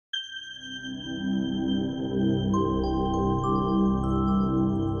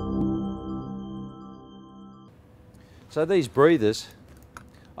So these breathers,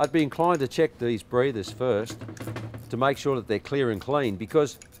 I'd be inclined to check these breathers first to make sure that they're clear and clean,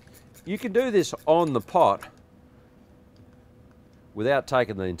 because you can do this on the pot without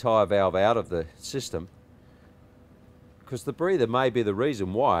taking the entire valve out of the system, because the breather may be the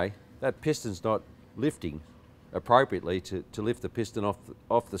reason why that piston's not lifting appropriately to lift the piston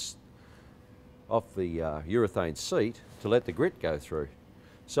off the urethane seat to let the grit go through.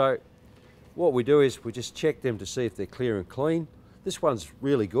 So what we do is we just check them to see if they're clear and clean. This one's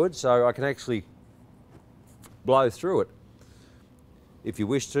really good, so I can actually blow through it. If you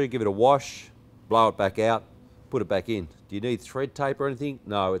wish to, give it a wash, blow it back out, put it back in. Do you need thread tape or anything?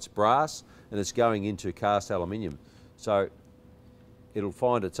 No, it's brass and it's going into cast aluminium. So it'll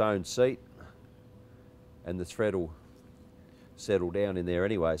find its own seat and the thread will settle down in there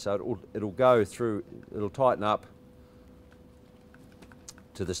anyway. So it'll go through, it'll tighten up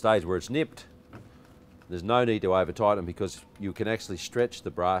to the stage where it's nipped. There's no need to over tighten because you can actually stretch the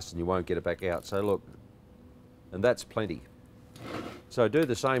brass and you won't get it back out. So look, and that's plenty. So do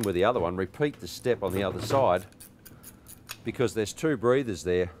the same with the other one. Repeat the step on the other side, because there's two breathers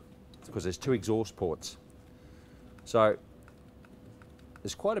there, because there's two exhaust ports. So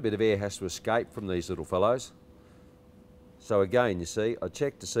there's quite a bit of air has to escape from these little fellows. So again, you see, I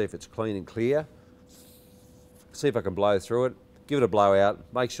check to see if it's clean and clear, see if I can blow through it, give it a blow out,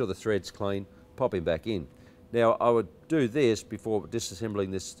 make sure the thread's clean, pop him back in. Now I would do this before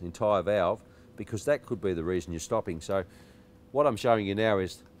disassembling this entire valve, because that could be the reason you're stopping. So what I'm showing you now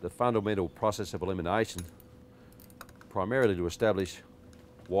is the fundamental process of elimination, primarily to establish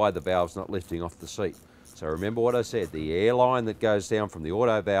why the valve's not lifting off the seat. So remember what I said, the air line that goes down from the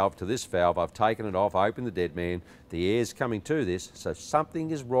auto valve to this valve, I've taken it off, opened the dead man, the air's coming to this, so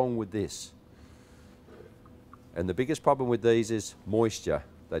something is wrong with this. And the biggest problem with these is moisture.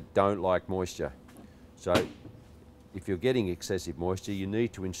 They don't like moisture. So if you're getting excessive moisture, you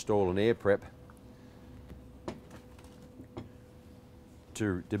need to install an air prep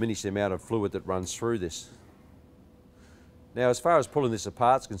to diminish the amount of fluid that runs through this. Now, as far as pulling this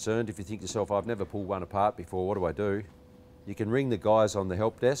apart is concerned, if you think to yourself, I've never pulled one apart before, what do I do? You can ring the guys on the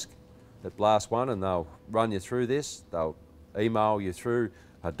help desk at BlastOne and they'll run you through this. They'll email you through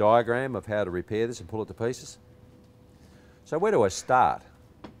a diagram of how to repair this and pull it to pieces. So where do I start?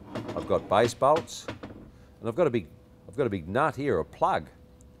 I've got base bolts and I've got a big nut here, a plug.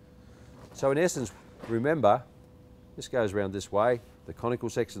 So in essence, remember, this goes around this way. The conical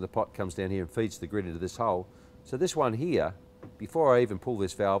section of the pot comes down here and feeds the grit into this hole. So this one here, before I even pull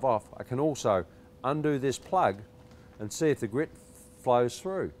this valve off, I can also undo this plug and see if the grit flows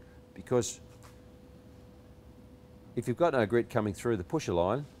through. Because if you've got no grit coming through the pusher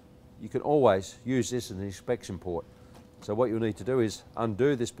line, you can always use this as an inspection port. So what you'll need to do is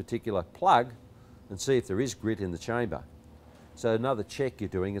undo this particular plug and see if there is grit in the chamber. So another check you're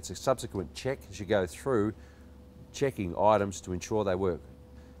doing, it's a subsequent check as you go through, checking items to ensure they work,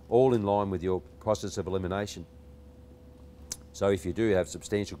 all in line with your process of elimination. So if you do have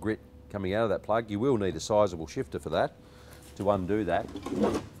substantial grit coming out of that plug, you will need a sizable shifter for that, to undo that.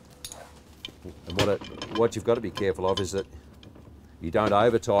 And what you've got to be careful of is that you don't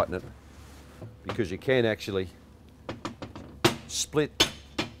over tighten it, because you can actually split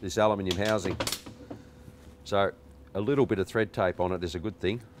this aluminium housing. So a little bit of thread tape on it is a good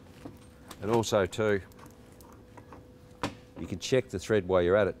thing. And also too, you can check the thread while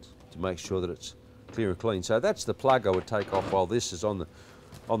you're at it to make sure that it's clear and clean. So that's the plug I would take off while this is on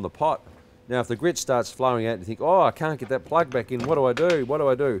the pot. Now if the grit starts flowing out and you think, oh, I can't get that plug back in, what do I do? What do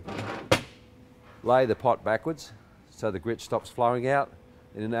I do? Lay the pot backwards so the grit stops flowing out.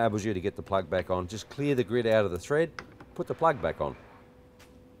 It enables you to get the plug back on. Just clear the grit out of the thread, put the plug back on.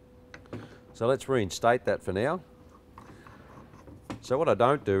 So let's reinstate that for now. So what I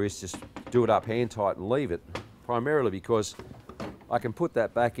don't do is just do it up hand tight and leave it, primarily because I can put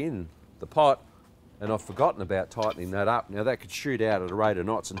that back in the pot and I've forgotten about tightening that up. Now that could shoot out at a rate of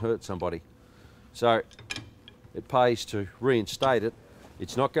knots and hurt somebody. So it pays to reinstate it.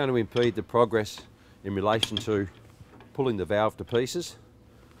 It's not going to impede the progress in relation to pulling the valve to pieces,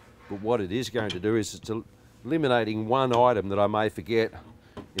 but what it is going to do is it's eliminating one item that I may forget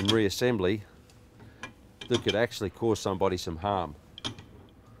in reassembly that could actually cause somebody some harm,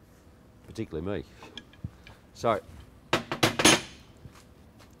 particularly me. So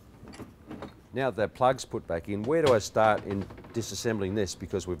now that plug's put back in, where do I start in disassembling this?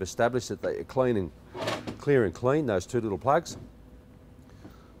 Because we've established that they are clear and clean, those two little plugs.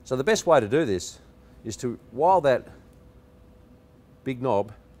 So the best way to do this is to, while that big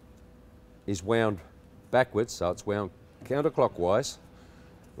knob is wound backwards, so it's wound counterclockwise,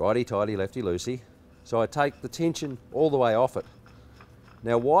 righty-tighty, lefty-loosey, So I take the tension all the way off it.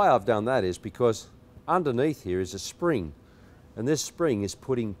 Now why I've done that is because underneath here is a spring, and this spring is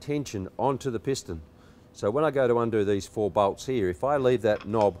putting tension onto the piston. So when I go to undo these 4 bolts here, if I leave that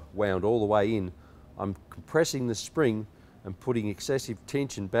knob wound all the way in, I'm compressing the spring and putting excessive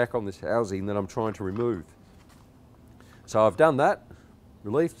tension back on this housing that I'm trying to remove. So I've done that,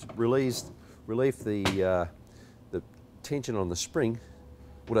 relieved the tension on the spring.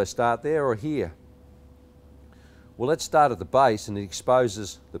 Would I start there or here? Well, let's start at the base, and it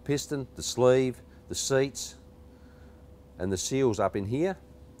exposes the piston, the sleeve, the seats, and the seals up in here,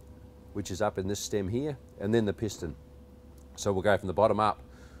 which is up in this stem here, and then the piston. So we'll go from the bottom up,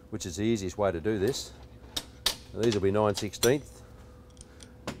 which is the easiest way to do this. Now, these will be 9/16.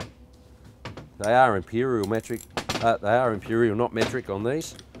 They are imperial metric. They are imperial, not metric on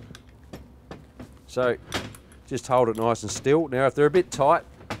these. So just hold it nice and still. Now, if they're a bit tight,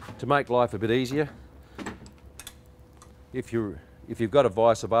 to make life a bit easier, if you've got a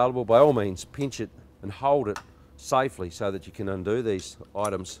vise available, by all means pinch it and hold it safely so that you can undo these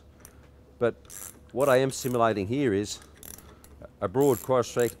items. But what I am simulating here is a broad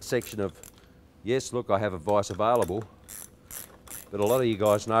cross section of, yes, look, I have a vise available, but a lot of you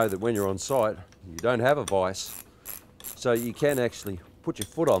guys know that when you're on site, you don't have a vise. So you can actually put your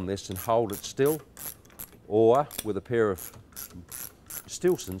foot on this and hold it still, or with a pair of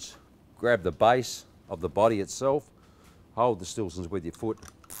Stilsons, grab the base of the body itself, hold the Stilsons with your foot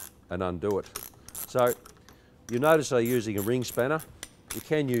and undo it. So you notice I'm using a ring spanner. You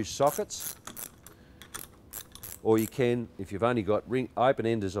can use sockets, or you can, if you've only got open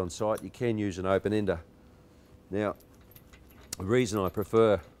enders on site, you can use an open ender. Now, the reason I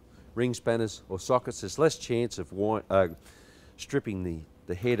prefer ring spanners or sockets, there's less chance of stripping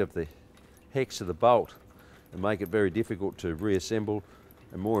the head of the hex of the bolt and make it very difficult to reassemble,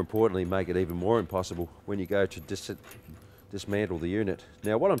 and more importantly make it even more impossible when you go to dismantle the unit.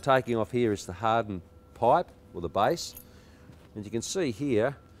 Now what I'm taking off here is the hardened pipe, or the base, and you can see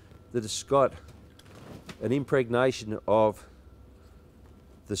here that it's got an impregnation of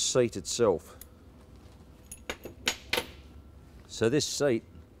the seat itself. So this seat,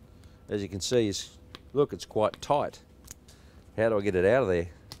 as you can see, is, look, it's quite tight. How do I get it out of there?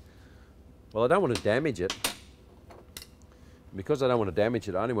 Well, I don't want to damage it. Because I don't want to damage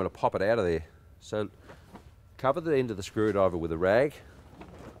it, I only want to pop it out of there. So cover the end of the screwdriver with a rag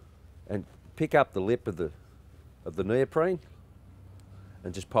and pick up the lip of the neoprene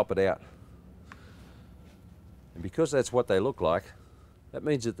and just pop it out. And because that's what they look like, that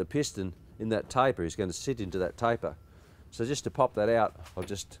means that the piston in that taper is going to sit into that taper. So just to pop that out, I'll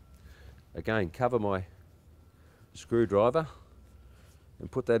just, again, cover my screwdriver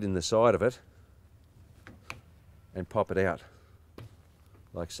and put that in the side of it and pop it out,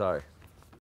 like so.